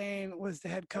J.R. Payne was the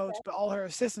head coach, but all her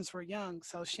assistants were young.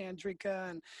 So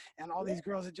Chandrika and all these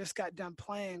girls that just got done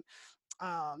playing.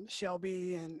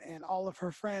 Shelby and all of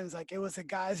her friends, it was a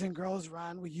guys and girls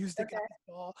run. We used the guys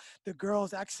ball. The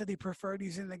girls actually preferred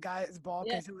using the guys ball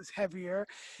because it was heavier.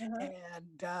 And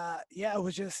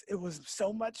it was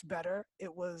so much better.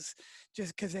 It was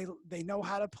just because they know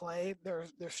how to play. They're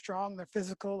strong, they're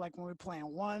physical. When we're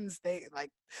playing ones,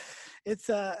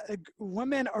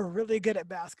 women are really good at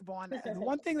basketball. And the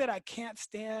one thing that I can't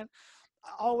stand,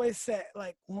 I always say,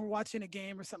 when we're watching a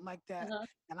game or something like that,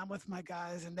 and I'm with my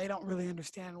guys and they don't really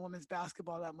understand women's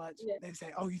basketball that much, they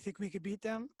say, "Oh, you think we could beat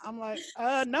them?" I'm like,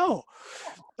 no.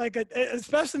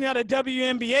 Especially on a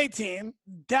WNBA team,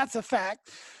 that's a fact.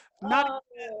 Not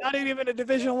even a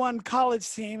Division I college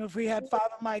team. If we had 5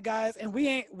 of my guys, and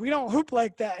we don't hoop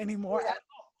like that anymore at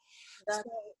all. That's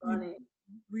funny.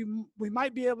 We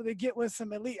might be able to get with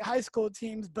some elite high school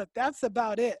teams, but that's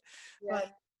about it.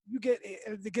 You get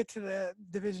to the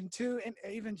Division II and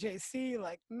even JC,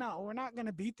 no, we're not going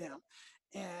to beat them.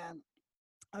 And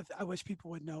I wish people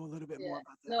would know a little bit more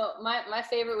about that. No, my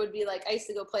favorite would be I used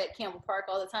to go play at Campbell Park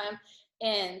all the time,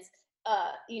 and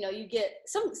you get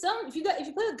some if you play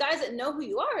with guys that know who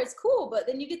you are, it's cool. But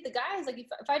then you get the guys like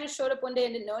if I just showed up one day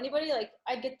and didn't know anybody, like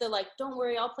I'd get the like, don't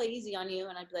worry, I'll play easy on you,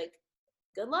 and I'd be like,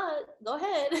 good luck, go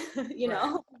ahead,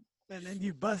 know. And then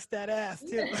you bust that ass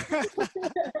too.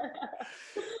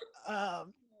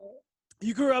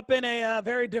 You grew up in a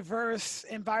very diverse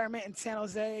environment in San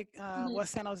Jose,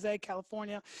 West San Jose,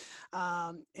 California.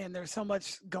 And there's so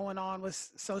much going on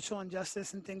with social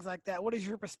injustice and things like that. What is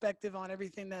your perspective on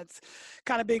everything that's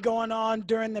kind of been going on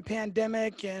during the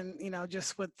pandemic and,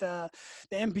 just with the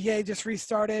NBA just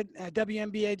restarted,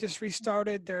 WNBA just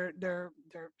restarted. They're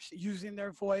using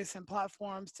their voice and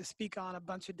platforms to speak on a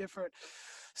bunch of different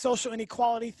social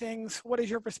inequality things. What is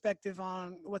your perspective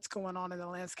on what's going on in the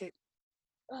landscape?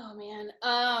 Oh man.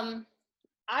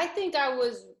 I think I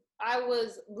was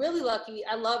really lucky.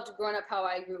 I loved growing up how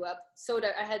I grew up. So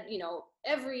that I had,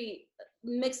 every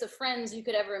mix of friends you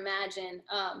could ever imagine.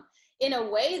 In a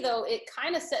way though, it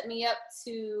kind of set me up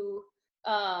to,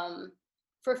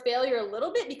 for failure a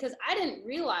little bit, because I didn't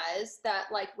realize that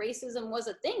like racism was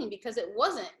a thing, because it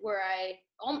wasn't where I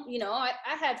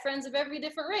had friends of every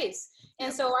different race.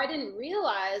 And so I didn't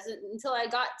realize until I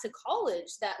got to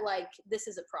college that like, this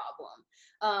is a problem.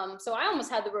 So I almost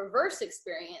had the reverse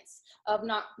experience of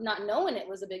not knowing it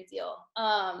was a big deal.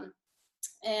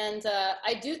 And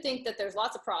I do think that there's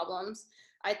lots of problems.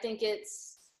 I think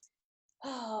it's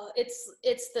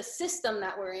the system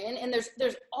that we're in, and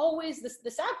there's always this. The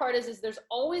sad part is there's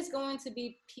always going to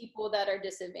be people that are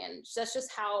disadvantaged. That's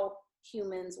just how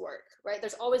humans work, right?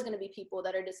 There's always going to be people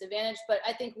that are disadvantaged, but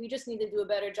I think we just need to do a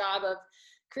better job of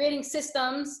creating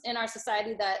systems in our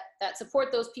society that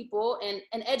support those people and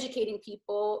educating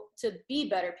people to be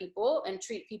better people and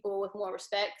treat people with more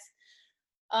respect.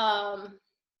 I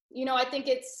think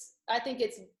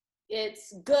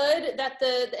it's good that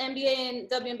the NBA and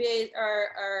WNBA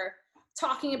are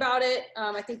talking about it.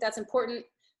 I think that's important.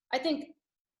 I think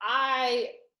I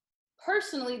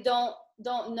personally don't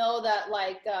know that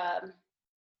like, the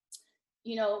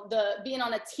being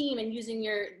on a team and using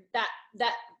that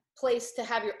place to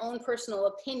have your own personal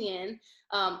opinion.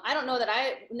 I don't know that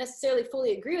I necessarily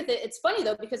fully agree with it. It's funny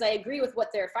though, because I agree with what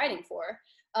they're fighting for.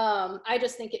 I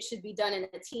just think it should be done in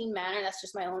a team manner. That's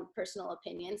just my own personal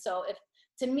opinion. So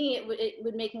to me, it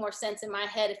would make more sense in my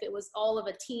head if it was all of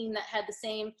a team that had the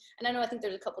same. And I think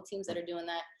there's a couple teams that are doing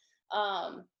that.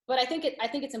 But I think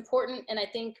it's important, and I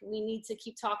think we need to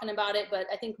keep talking about it. But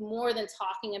I think more than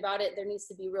talking about it, there needs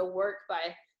to be real work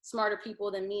by smarter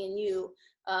people than me and you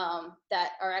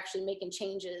that are actually making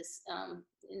changes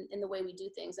in the way we do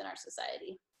things in our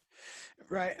society.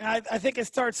 Right. And I think it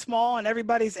starts small in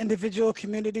everybody's individual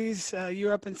communities.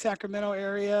 You're up in Sacramento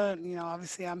area, and,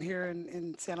 obviously I'm here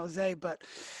in San Jose, but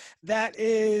that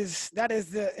is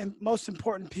the most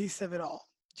important piece of it all.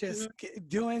 Just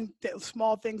doing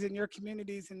small things in your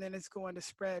communities, and then it's going to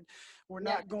spread. We're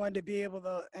not going to be able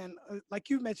to, and like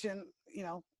you mentioned,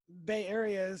 Bay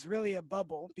Area is really a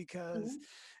bubble because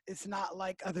it's not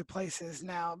like other places.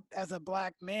 Now, as a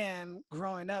Black man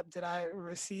growing up, did I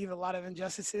receive a lot of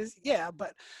injustices? Yeah,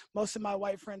 but most of my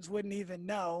white friends wouldn't even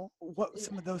know what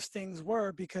some of those things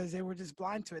were because they were just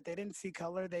blind to it. They didn't see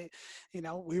color.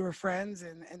 We were friends,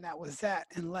 and that was that,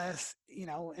 unless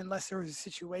there was a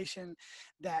situation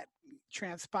that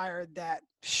transpired that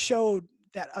showed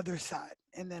that other side.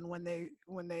 And then when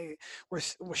they were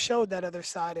showed that other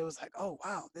side, it was like, oh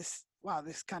wow,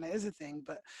 this kind of is a thing,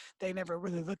 but they never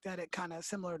really looked at it kind of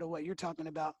similar to what you're talking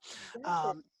about.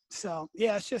 So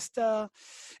yeah, it's just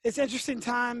it's interesting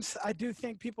times. I do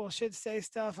think people should say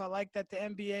stuff. I like that the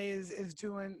NBA is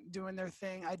doing their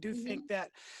thing. I do think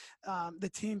that the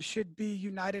team should be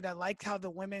united. I liked how the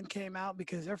women came out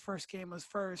because their first game was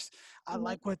first. I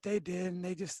like what they did, and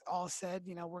they just all said,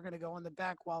 we're going to go in the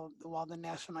back while the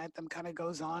national anthem kind of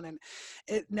goes on. And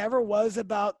it never was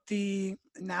about the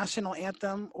national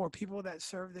anthem or people that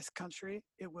serve this country.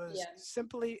 It was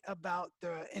simply about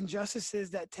the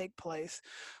injustices that take place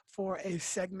for a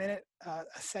segment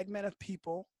of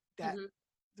people that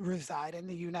reside in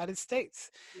the United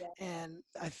States. And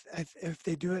if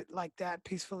they do it like that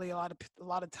peacefully, a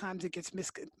lot of times it gets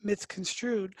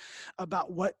misconstrued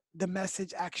about what the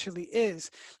message actually is.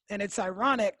 And it's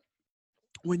ironic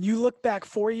when you look back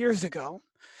 4 years ago,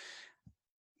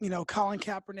 Colin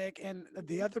Kaepernick and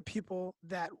the other people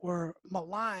that were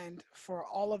maligned for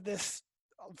all of this,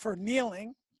 for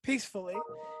kneeling peacefully.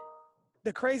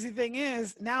 The crazy thing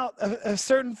is now a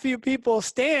certain few people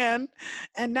stand,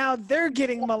 and now they're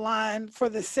getting maligned for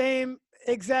the same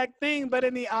exact thing, but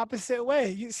in the opposite way.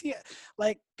 You see,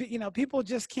 like, people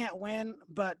just can't win.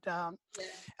 But Yeah.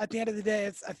 at the end of the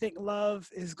day, I think love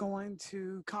is going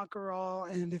to conquer all.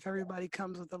 And if everybody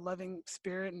comes with a loving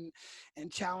spirit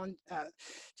and challenge,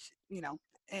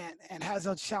 and has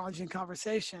those challenging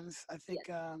conversations, I think,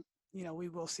 we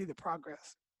will see the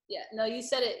progress. Yeah, no, you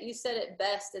said it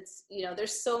best. It's,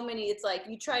 there's so many, it's like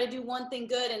you try to do one thing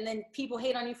good and then people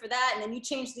hate on you for that. And then you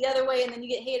change the other way and then you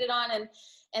get hated on.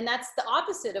 And that's the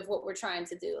opposite of what we're trying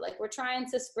to do. Like, we're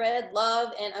trying to spread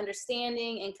love and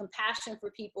understanding and compassion for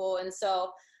people. And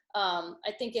so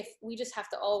I think if we just have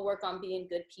to all work on being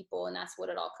good people, and that's what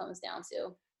it all comes down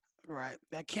to. Right.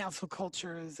 That cancel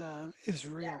culture is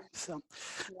real. Yeah. So,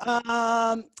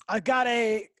 Yeah. I got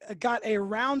a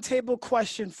roundtable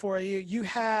question for you. You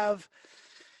have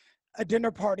a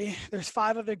dinner party. There's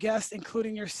 5 other guests,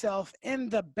 including yourself, in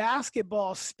the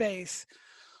basketball space.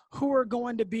 Who are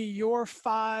going to be your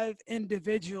 5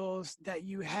 individuals that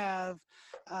you have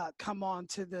come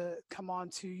to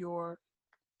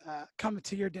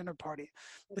your dinner party?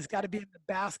 It's got to be in the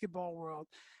basketball world.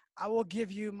 I will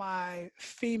give you my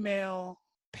female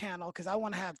panel because I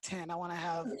want to have 10. I want to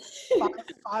have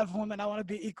 5 women. I want to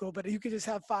be equal, but you could just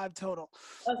have 5 total.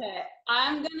 Okay.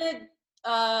 I'm gonna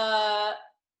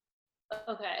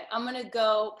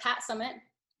go Pat Summitt.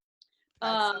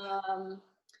 I'm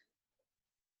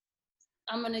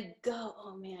gonna go,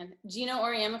 oh man, Gino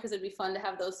Auriemma, because it'd be fun to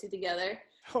have those 2 together.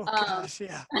 Oh gosh,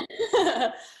 yeah.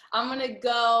 I'm gonna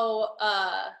go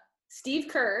Steve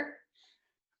Kerr,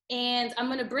 and I'm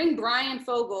gonna bring Brian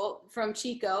Fogel from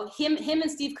Chico. Him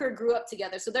and Steve Kerr grew up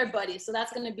together, so they're buddies. So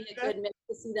that's gonna be a good mix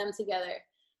to see them together.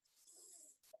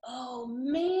 Oh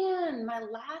man, my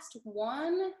last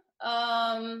one.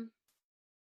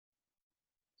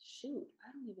 Shoot,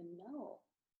 I don't even know.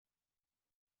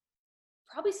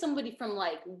 Probably somebody from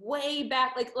like way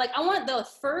back, like I want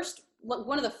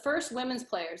one of the first women's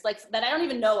players, like that I don't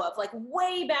even know of, like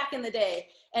way back in the day,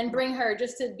 and bring her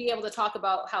just to be able to talk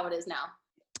about how it is now.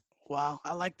 Wow,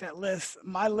 I like that list.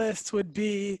 My list would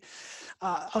be,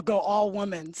 I'll go all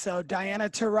women. So Diana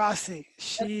Taurasi,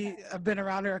 I've been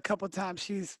around her a couple of times.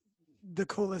 She's the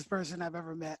coolest person I've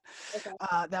ever met. Okay.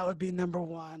 That would be number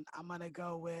 1. I'm gonna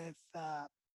go with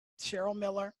Cheryl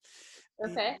Miller.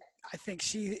 Okay. I think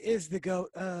she is the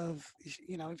GOAT of,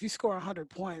 if you score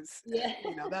 100 points, yeah,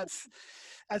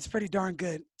 that's pretty darn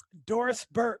good. Doris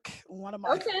Burke, one of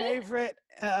my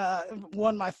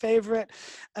favorite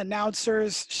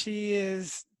announcers. She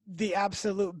is the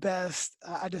absolute best.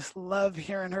 I just love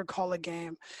hearing her call a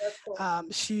game. That's cool.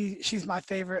 She's my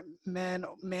favorite man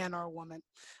or woman.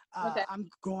 Okay. I'm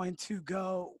going to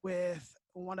go with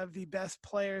one of the best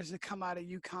players to come out of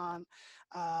UConn,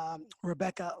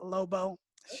 Rebecca Lobo.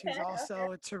 She's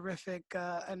also a terrific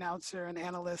announcer and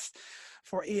analyst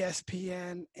for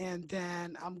ESPN. And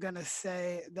then I'm going to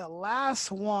say the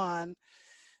last one,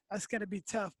 that's going to be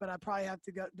tough, but I probably have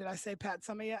to go. Did I say Pat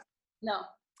Summitt yet? No.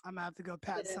 I'm going to have to go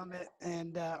Pat Summitt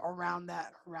and round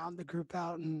the group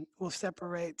out, and we'll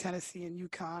separate Tennessee and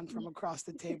UConn from across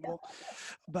the table.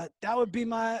 But that would be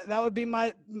my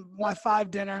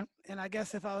 5 dinner. And I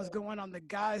guess if I was going on the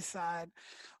guys' side,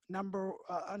 number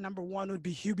 1 would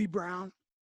be Hubie Brown.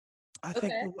 I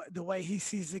think the way he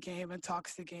sees the game and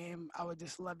talks the game, I would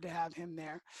just love to have him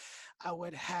there. I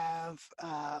would have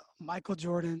Michael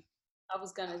Jordan. I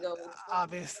was going to go with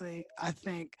obviously. I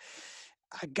think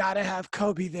I got to have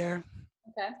Kobe there.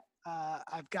 Okay.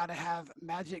 I've got to have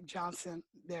Magic Johnson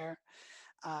there.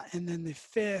 And then the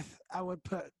 5th, I would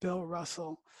put Bill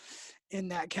Russell in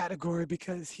that category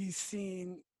because he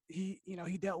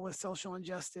dealt with social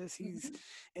injustice. He's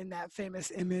in that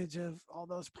famous image of all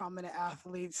those prominent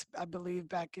athletes, I believe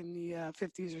back in the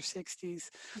 50s or 60s.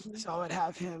 So I would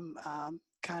have him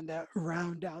kind of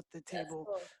round out the table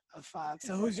of 5.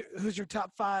 So who's your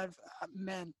top 5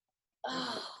 men?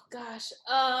 Oh gosh.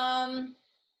 On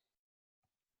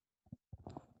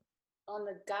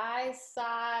the guys'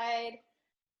 side,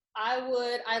 I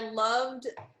loved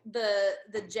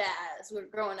the Jazz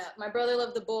growing up. My brother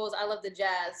loved the Bulls. I loved the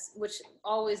Jazz, which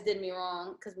always did me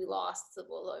wrong because we lost the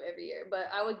Bulls every year. But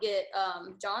I would get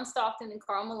John Stockton and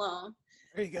Karl Malone.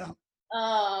 There you go.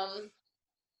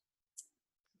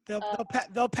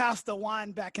 They'll pass the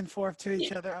wine back and forth to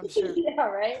each other, I'm sure. Yeah,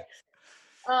 right.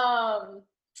 Oh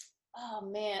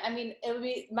man, I mean, it would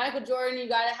be Michael Jordan. You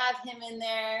got to have him in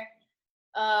there.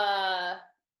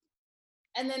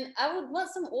 And then I would want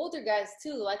some older guys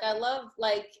too. Like I love,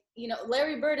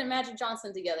 Larry Bird and Magic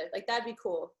Johnson together. Like that'd be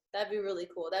cool. That'd be really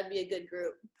cool. That'd be a good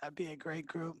group. That'd be a great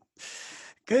group.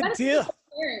 Good deal.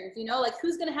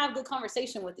 Who's gonna have good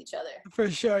conversation with each other?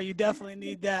 For sure, you definitely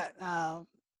need that.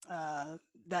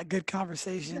 that good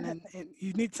conversation, and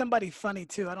you need somebody funny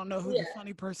too. I don't know who the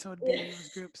funny person would be in those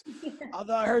groups.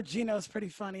 Although I heard Gino's pretty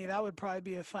funny. That would probably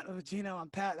be a fun with Gino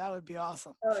and Pat. That would be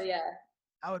awesome. Oh yeah.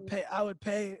 I would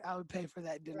pay for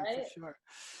that dinner right? for sure.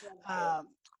 Yeah,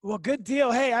 well, good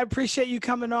deal. Hey, I appreciate you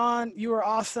coming on. You were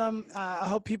awesome. I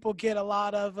hope people get a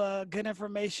lot of good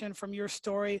information from your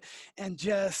story and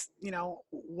just,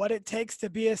 what it takes to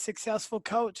be a successful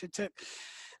coach. It took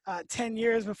 10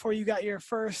 years before you got your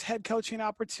first head coaching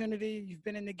opportunity. You've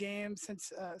been in the game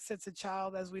since a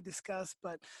child, as we discussed,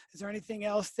 but is there anything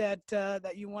else that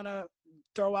you want to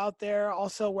throw out there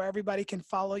also where everybody can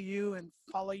follow you and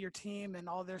follow your team and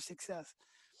all their success?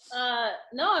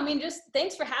 No, I mean, just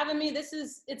thanks for having me.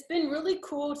 It's been really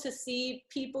cool to see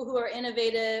people who are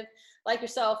innovative like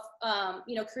yourself,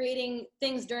 creating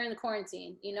things during the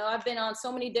quarantine. I've been on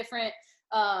so many different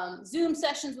Zoom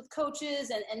sessions with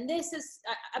coaches, and this is,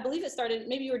 I believe it started,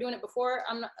 maybe you were doing it before.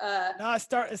 I'm not, No, I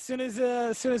start as soon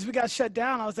as we got shut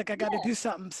down. I was like, I got to do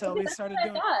something, so we started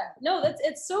doing it. No,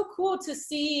 it's so cool to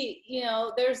see.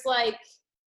 There's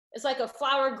it's like a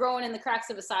flower growing in the cracks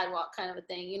of a sidewalk kind of a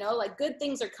thing. Like good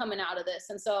things are coming out of this,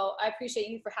 and so I appreciate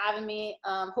you for having me.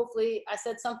 Hopefully, I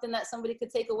said something that somebody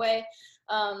could take away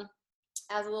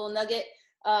as a little nugget.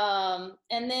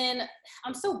 And then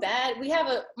I'm so bad.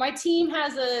 My team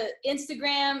has a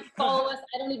Instagram, follow us.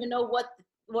 I don't even know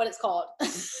what it's called.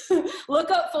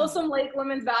 Look up Folsom Lake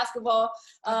Women's Basketball.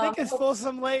 I think it's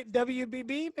Folsom Lake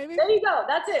WBB, maybe. There you go.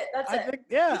 That's it.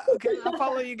 Yeah. Okay. I'll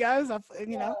follow you guys.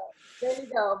 There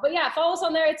you go. But yeah, follow us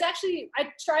on there. It's actually, I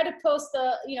try to post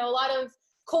a lot of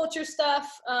culture stuff,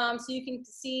 so you can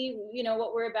see,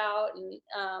 what we're about. And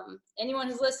anyone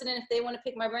who's listening, if they want to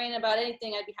pick my brain about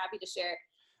anything, I'd be happy to share.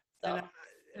 So.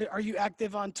 And, are you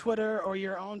active on Twitter or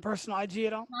your own personal IG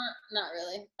at all? Not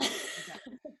really. Okay.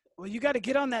 Well, you got to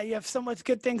get on that. You have so much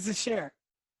good things to share.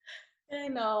 I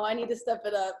know. I need to step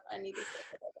it up. I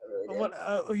really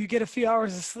do. You get a few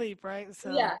hours of sleep, right?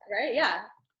 So. Yeah, right? Yeah.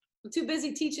 I'm too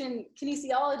busy teaching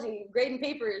kinesiology, grading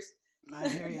papers. I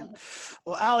hear you.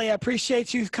 Well, Allie, I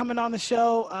appreciate you coming on the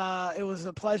show. It was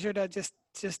a pleasure to just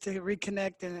to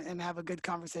reconnect and have a good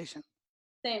conversation.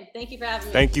 Same. Thank you for having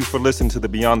me. Thank you for listening to the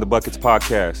Beyond the Buckets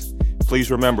podcast.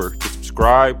 Please remember to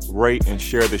subscribe, rate, and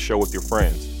share the show with your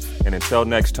friends. And until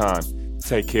next time,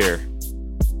 take care.